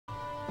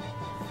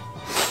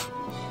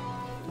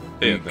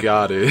You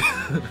got it.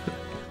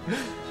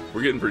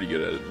 We're getting pretty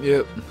good at it.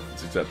 Yep.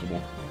 It's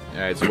acceptable.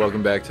 Alright, so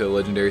welcome back to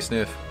Legendary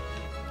Sniff.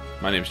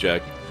 My name's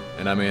Jack.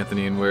 And I'm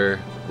Anthony, and we're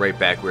right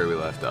back where we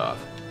left off.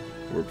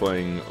 We're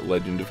playing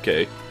Legend of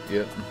K.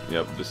 Yep.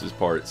 Yep, this is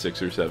part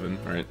 6 or 7,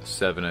 right?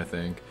 7, I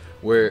think.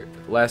 Where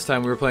last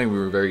time we were playing, we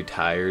were very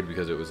tired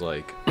because it was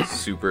like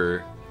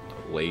super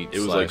late. It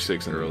was like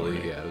 6 in the early.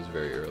 morning. Yeah, it was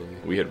very early.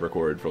 We had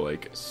recorded for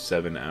like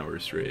 7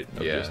 hours straight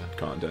of just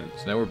content.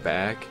 So now we're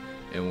back,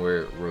 and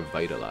we're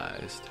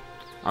revitalized.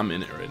 I'm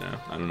in it right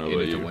now. I don't know In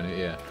about it you. to win it,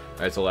 yeah.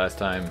 Alright, so last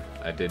time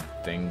I did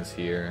things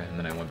here, and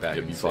then I went back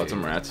Yep, and you fought saved.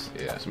 some rats.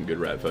 Yeah. Some good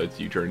rat fights.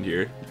 You turned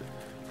here.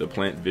 The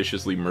plant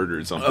viciously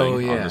murdered something Oh,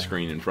 on yeah. the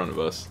screen in front of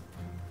us.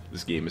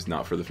 This game is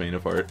not for the faint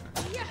of heart.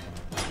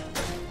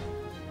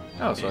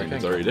 Oh, so I And can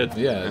it's already dead.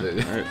 Yeah,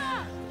 Alright.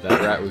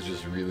 that rat was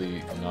just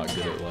really not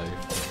good at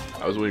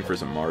life. I was waiting for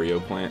some Mario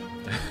plant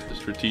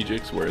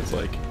strategics where it's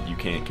like you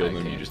can't kill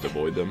them, you just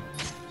avoid them.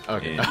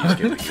 Okay. And you just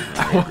get like your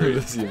I normal wanted grade.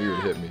 to see if you would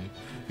hit me.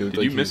 It looked Did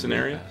like you he miss was an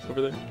really area fast.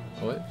 over there?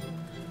 What?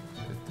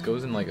 It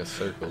goes in like a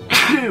circle.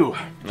 Oh,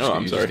 I'm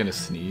You're sorry. just gonna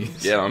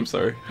sneeze. Yeah, I'm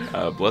sorry.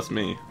 Bless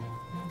me.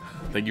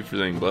 Thank you for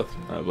saying bless.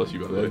 Bless you,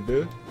 by the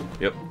way.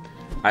 Yep.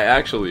 I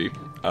actually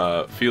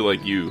feel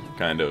like you,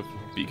 kind of,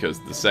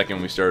 because the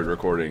second we started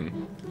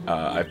recording,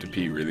 I have to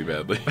pee really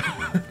badly.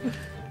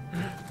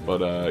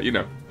 But, you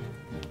know,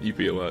 you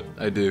pee a lot.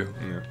 I do.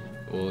 Yeah.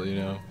 Well, you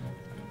know,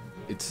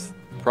 it's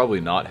probably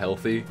not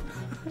healthy.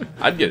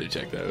 I'd get it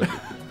checked out.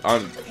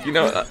 You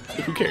know,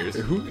 who cares?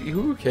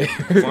 Who cares?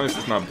 As long as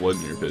it's not blood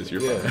in your piss,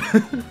 you're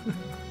fine.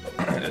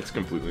 That's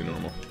completely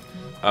normal.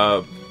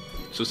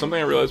 So something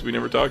I realized we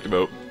never talked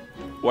about.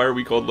 Why are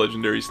we called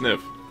Legendary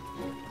Sniff?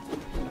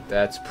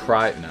 That's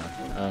pride.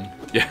 No.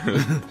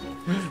 Yeah.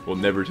 We'll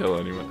never tell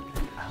anyone.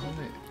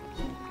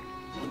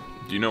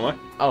 Do you know why?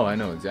 Oh, I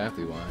know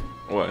exactly why.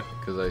 Why?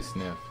 Because I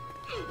sniff.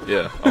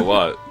 Yeah, a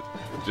lot.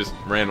 Just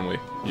randomly.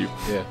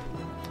 Yeah.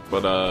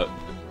 But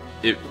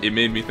it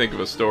made me think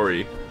of a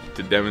story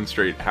to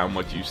demonstrate how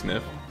much you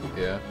sniff.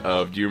 Yeah.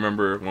 Do you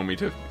remember when we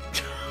took...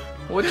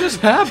 What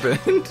just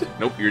happened?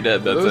 Nope, you're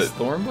dead. That's Those it.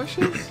 thorn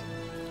bushes?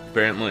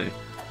 Apparently.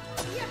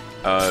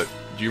 Do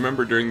you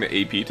remember during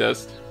the AP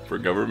test for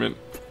government?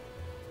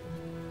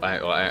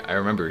 I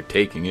remember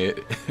taking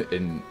it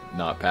and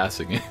not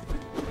passing it.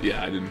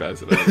 Yeah, I didn't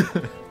pass it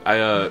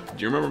out.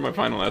 Do you remember my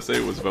final essay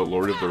was about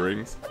Lord of the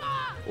Rings?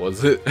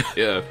 Was it?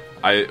 Yeah.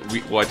 I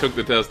took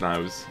the test and I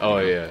was Oh,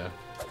 yeah.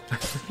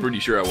 pretty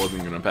sure I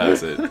wasn't going to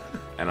pass it.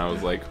 And I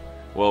was like,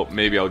 well,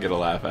 maybe I'll get a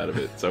laugh out of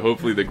it. So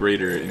hopefully the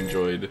grader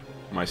enjoyed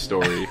my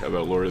story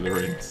about Lord of the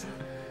Rings.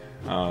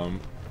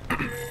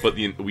 But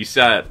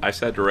I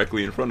sat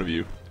directly in front of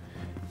you,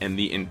 and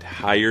the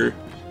entire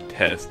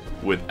test,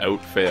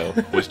 without fail,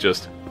 was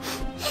just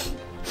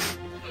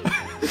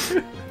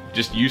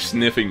you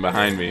sniffing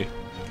behind me.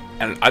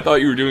 And I thought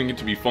you were doing it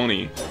to be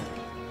funny.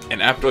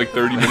 And after like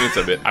 30 minutes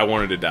of it, I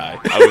wanted to die.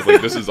 I was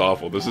like, this is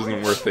awful. This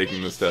isn't worth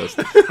taking this test.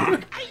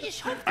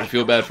 I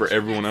feel bad for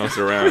everyone else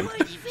around.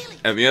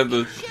 At the end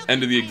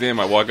of the exam,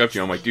 I walk up to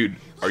you. I'm like, dude,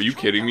 are you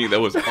kidding me? That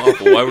was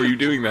awful. Why were you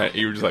doing that? And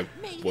you were just like,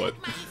 what?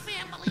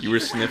 You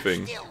were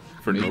sniffing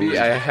for no Maybe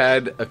reason. I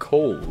had a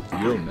cold.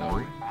 You don't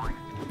know.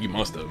 You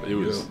must have. It You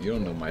was. don't, you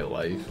don't know my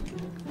life.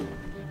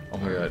 Oh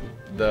my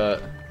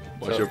god.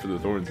 Watch out for the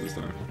thorns this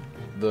time.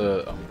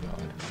 Oh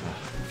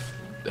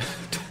god.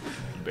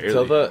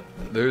 Barely.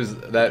 There's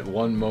that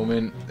one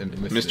moment in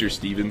Mr.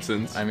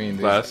 Stevenson's there's-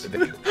 class.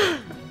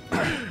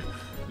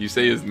 You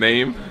say his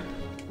name?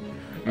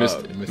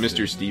 Mr.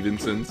 Mr.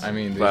 Stevenson's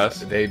class. class.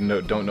 They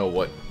don't know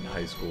what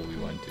high school we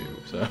went to,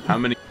 so How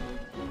many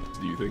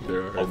do you think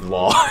there are? a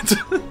lot.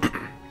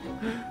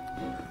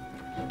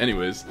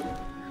 Anyways,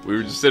 we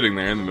were just sitting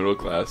there in the middle of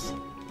class.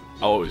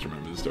 I'll always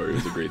remember the story. It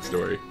was a great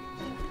story.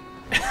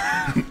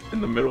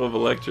 In the middle of a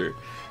lecture,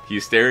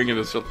 he's staring at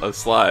a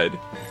slide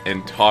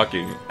and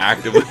talking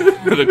actively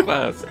to the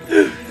class.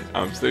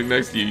 I'm sitting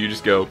next to you. You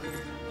just go,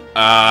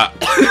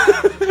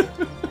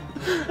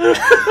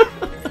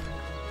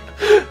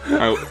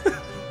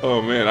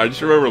 oh man, I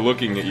just remember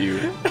looking at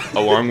you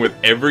along with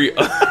every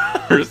other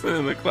person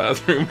in the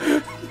classroom.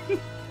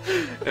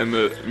 And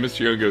Mr.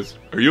 Young goes,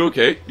 "Are you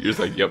okay?" You're just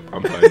like, "Yep,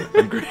 I'm fine.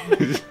 I'm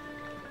great."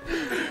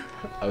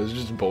 I was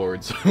just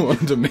bored, so I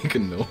wanted to make a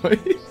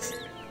noise.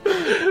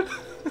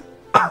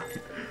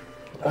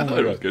 I thought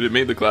it was good. It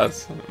made the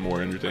class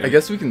more entertaining. I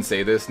guess we can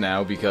say this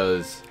now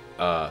because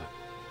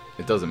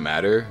it doesn't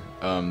matter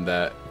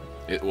that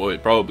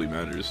it probably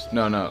matters.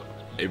 no.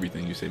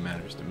 Everything you say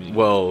matters to me.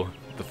 Well,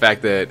 the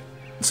fact that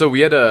we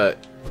had a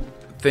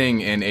thing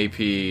in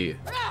AP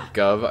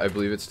Gov, I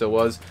believe it still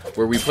was,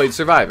 where we played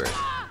Survivor,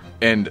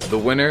 and the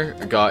winner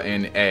got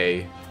an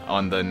A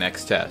on the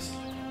next test,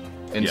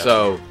 and Yeah,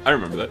 so I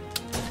remember that.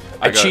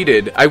 I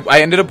cheated.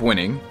 I ended up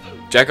winning.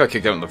 Jack got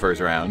kicked out in the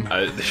first round.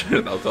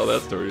 I'll tell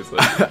that story. So.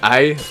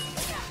 I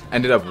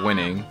ended up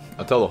winning.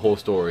 I'll tell the whole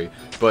story.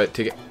 But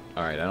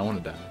alright, I don't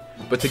want to die.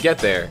 But to get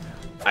there,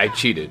 I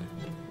cheated.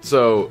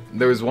 So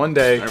there was one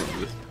day I remember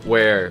this.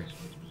 where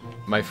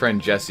my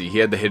friend Jesse, he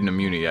had the hidden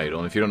immunity idol,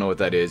 and if you don't know what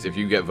that is, if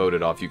you get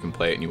voted off, you can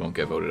play it, and you won't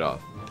get voted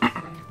off.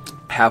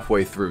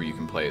 Halfway through, you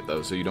can play it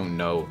though, so you don't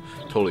know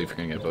totally if you're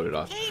gonna get voted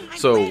off.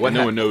 So what?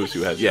 No one knows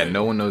who has. Yeah, it.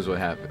 no one knows what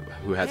happened.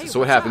 Who has it? So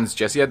what happens?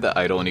 Jesse had the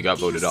idol, and he got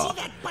voted off,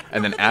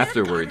 and then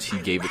afterwards, he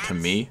gave it to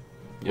me,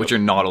 which you're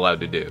not allowed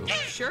to do.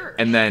 Sure.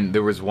 And then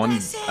there was one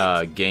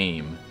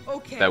game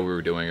that we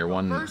were doing, or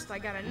one First, I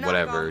gotta knock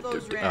whatever off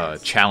those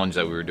rats. challenge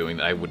that we were doing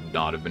that I would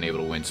not have been able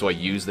to win. So I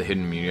used the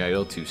hidden immunity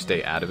idol to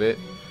stay out of it,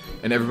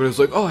 and everybody was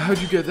like, "Oh, how'd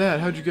you get that?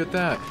 How'd you get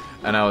that?"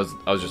 And I was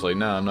just like,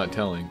 "No, I'm not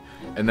telling."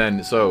 And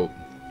then so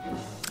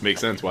Makes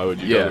sense. Why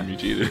would you Yeah. tell them you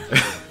cheated?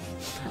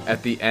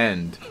 at the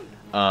end,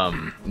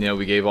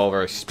 we gave all of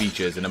our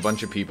speeches, and a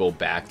bunch of people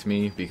backed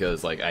me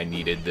because like I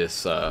needed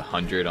this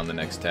 100 on the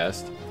next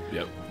test.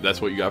 Yep,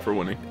 that's what you got for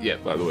winning. Yeah,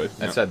 by the way,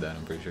 I Yeah. said that.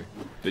 I'm pretty sure.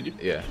 Did you?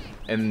 Yeah.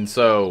 And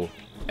so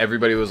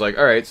everybody was like,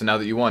 all right, so now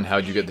that you won,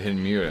 how'd you get the hidden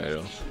immunity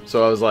idol?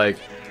 So I was like,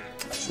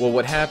 well,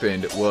 what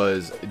happened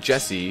was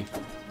Jesse...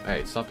 All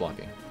right, stop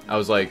blocking. I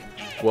was like,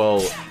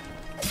 well,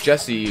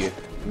 Jesse,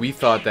 we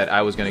thought that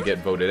I was going to get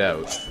voted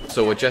out.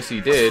 So what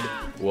Jesse did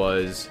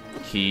was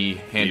he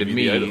handed Gave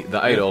me you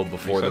the idol Yeah,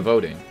 before makes the sense.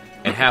 voting.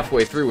 And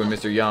halfway through, when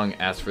Mr. Young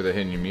asked for the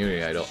hidden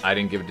immunity idol, I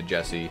didn't give it to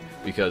Jesse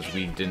because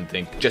we didn't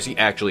think... Jesse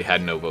actually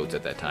had no votes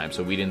at that time,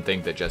 so we didn't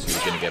think that Jesse was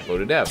going to get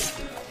voted out.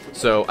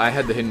 So I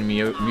had the hidden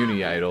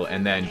immunity idol,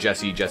 and then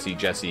Jesse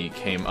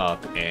came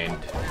up, and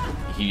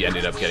he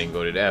ended up getting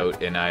voted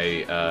out, and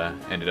I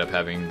ended up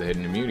having the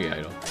hidden immunity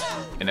idol.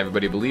 And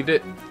everybody believed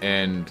it,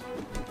 and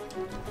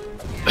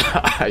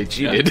I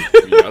cheated.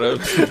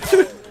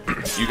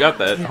 You got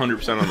that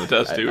 100% on the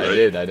test too, I right?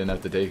 did. I didn't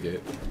have to take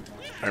it.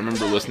 I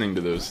remember listening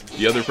to those.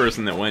 The other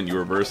person that went, you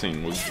were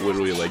versing, was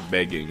literally like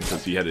begging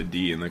because he had a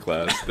D in the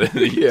class. That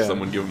Yeah.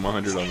 Someone give him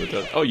 100 on the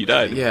test. Oh, you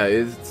died. Yeah,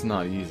 it's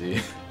not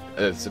easy.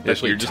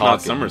 Especially You're just talking,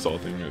 not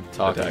somersaulting. You're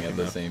talking attacking at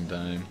the them. same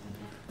time.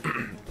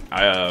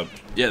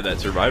 Yeah, that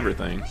Survivor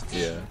thing.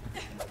 Yeah.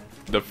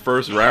 The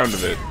first round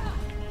of it,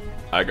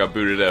 I got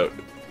booted out.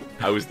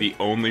 I was the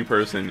only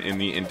person in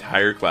the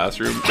entire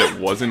classroom that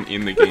wasn't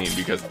in the game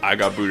because I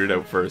got booted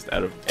out first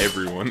out of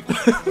everyone.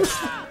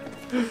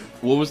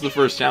 What was the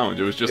first challenge?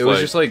 It was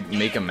just like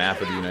make a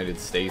map of the United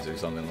States or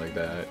something like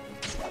that.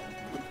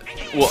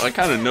 well, I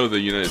kind of know the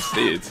United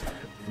States.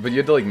 But you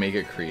had to like make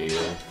it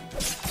creative.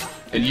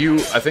 And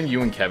I think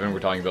you and Kevin were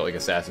talking about like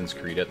Assassin's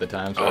Creed at the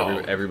time, so Oh,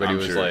 everybody I'm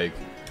was sure. like,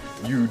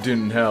 "You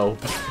didn't help,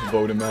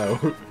 vote him out."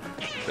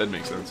 That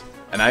makes sense.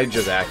 And I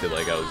just acted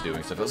like I was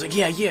doing stuff. I was like,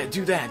 "Yeah,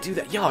 do that.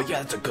 Yeah,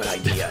 that's a good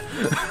idea."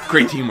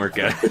 Great teamwork,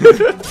 guy.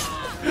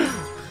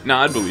 No,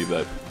 I'd believe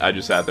that. I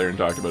just sat there and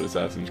talked about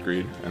Assassin's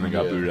Creed, and then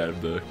got Yeah. booted out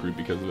of the group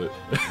because of it.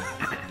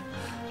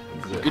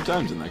 Good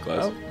times in that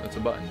class. Oh, that's a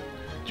button.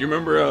 Do you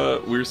remember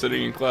we were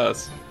sitting in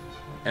class,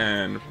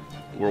 and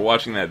we're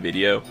watching that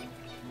video,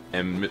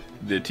 and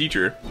the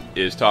teacher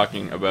is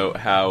talking about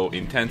how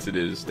intense it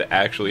is to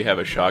actually have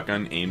a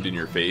shotgun aimed in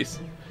your face,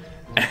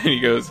 and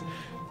he goes,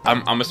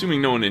 I'm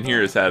assuming no one in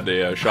here has had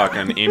a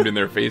shotgun aimed in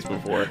their face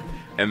before,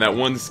 and that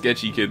one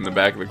sketchy kid in the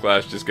back of the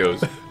class just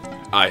goes,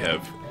 I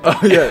have. Oh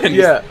yeah, And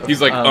yeah.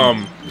 He's like,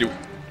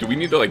 do we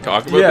need to like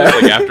talk about Yeah.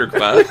 this like after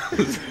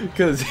class?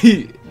 Because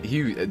he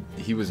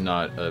was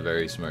not a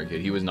very smart kid.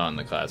 He was not in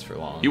the class for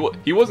long.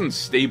 He wasn't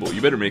stable.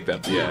 You better make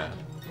that blue. Yeah.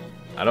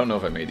 I don't know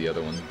if I made the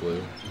other ones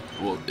blue.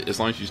 Well, as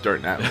long as you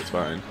start now, it's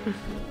fine.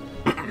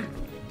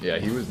 Yeah,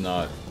 he was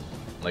not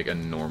like a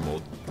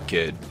normal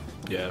kid.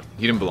 Yeah.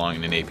 He didn't belong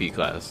in an AP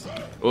class.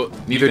 Well,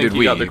 Neither think did he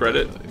we. got the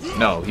credit?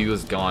 No, he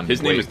was gone.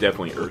 His name way- is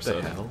definitely What the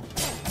Ursa. hell?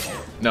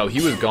 No,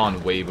 he was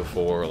gone way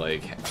before,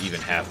 like,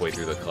 even halfway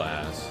through the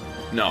class.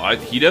 No,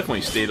 he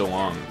definitely stayed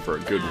along for a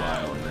good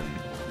while and then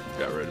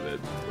got rid of it.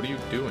 What are you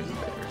doing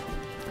there?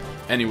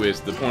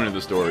 Anyways, the point of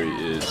the story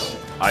is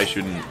I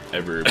shouldn't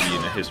ever be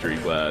in a history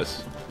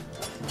class,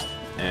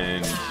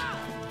 and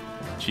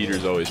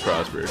cheaters always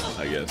prosper,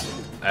 I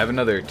guess. I have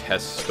another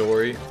test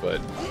story,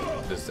 but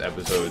this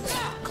episode's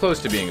close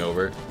to being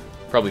over.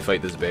 Probably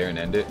fight this bear and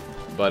end it.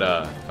 But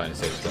find a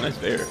safe It's a spot. nice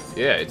bear.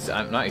 Yeah, he's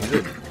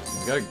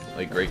got a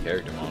like great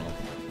character model.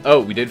 Oh,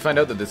 we did find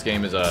out that this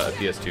game is a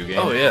PS2 game.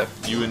 Oh yeah,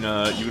 you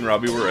and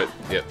Robbie were right.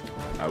 Yep.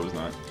 I was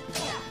not.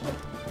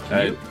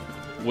 You?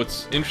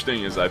 What's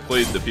interesting is I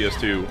played the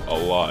PS2 a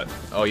lot.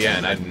 Oh yeah,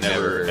 and I'd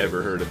never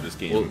ever heard of this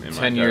game Well, in my 10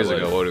 entire years life.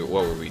 ago,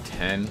 what were we,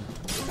 10?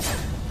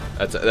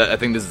 I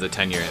think this is the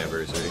 10-year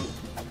anniversary.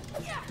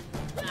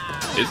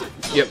 Is it?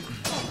 Yep.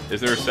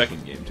 Is there a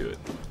second game to it?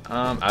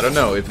 I don't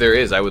know. If there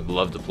is, I would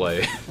love to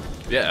play.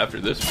 Yeah, after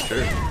this for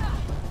sure.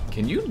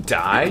 Can you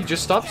die?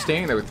 Just stop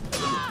standing there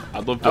with...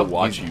 I'd love to Oh,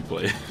 watch you- you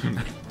play.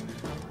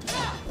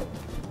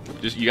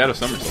 Just you got a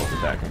somersault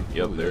attack him.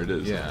 Yep, there it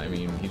is. Yeah, I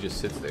mean, he just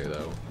sits there,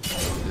 though.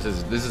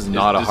 This is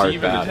not a Does hard he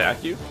even battle.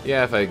 attack you?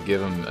 Yeah, if I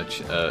give him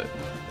a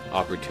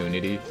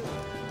opportunity.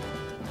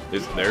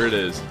 There it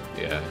is.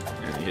 Yeah.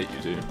 And he hit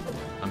you too.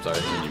 I'm sorry.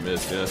 And you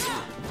missed, yeah.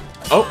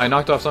 Oh, I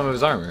knocked off some of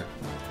his armor.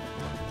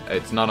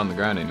 It's not on the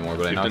ground anymore,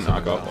 but I You knocked did some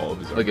knock of it off all of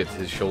his Look armor. at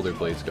his shoulder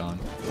blade's gone.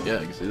 Yeah,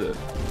 I can see that.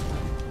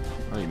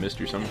 Oh, you missed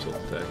your somersault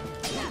attack.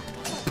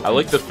 I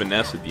like the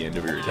finesse at the end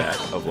of your attack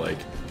of like,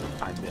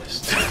 I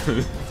missed.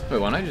 Wait, why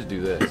don't I just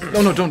do this?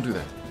 No, no, don't do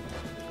that.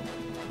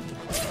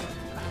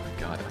 Oh my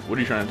god. What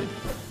are you trying to do?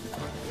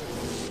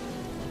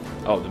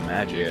 Oh, the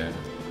magic. Yeah.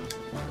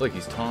 Look,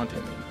 he's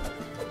taunting me.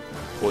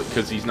 Well,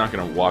 because he's not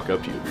going to walk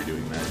up to you if you're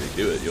doing magic.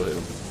 Do it, you'll hit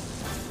him.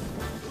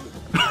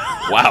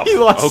 Wow. He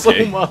lost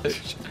okay. so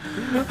much.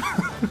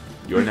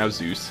 You are now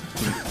Zeus.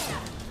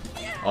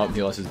 Oh,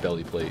 he lost his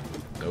belly plate.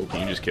 Nope.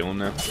 Can you just kill him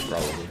now?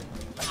 Probably.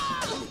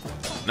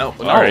 No.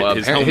 No, Alright,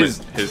 apparently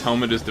his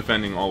helmet is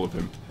defending all of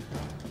him.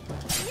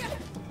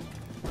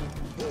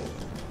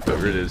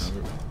 Whatever it is.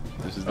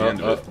 This is the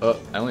end of it.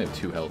 I only have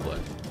 2 health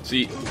left.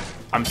 See,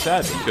 I'm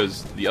sad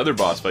because the other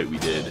boss fight we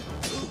did,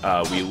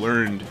 we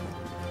learned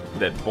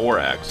that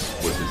Borax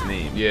was his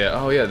name. Yeah.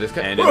 Oh yeah. This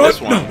guy. And in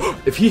this one,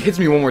 if he hits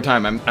me one more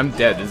time, I'm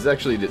dead. This is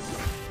actually.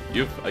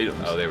 you have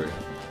items. Oh, they were.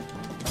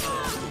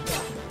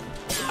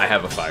 I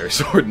have a fire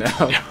sword now.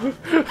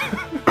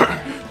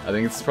 I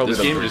think it's probably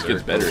This the game just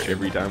gets Berserk better potion.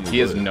 every time we He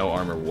has play. no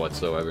armor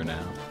whatsoever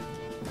now.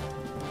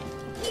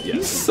 Yeah,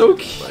 He's so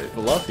cute,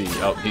 fluffy.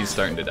 Oh, he's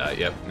starting to die.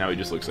 Yep. Now he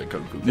just looks like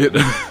Kung Fu.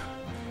 The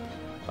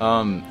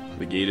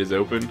gate is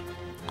open,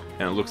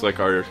 and it looks like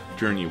our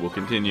journey will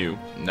continue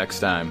Next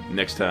time.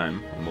 next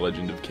time on The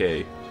Legend of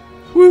K.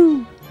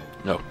 Woo!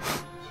 No.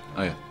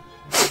 Oh yeah.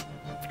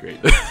 Great.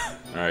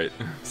 Alright.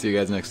 See you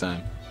guys next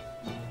time.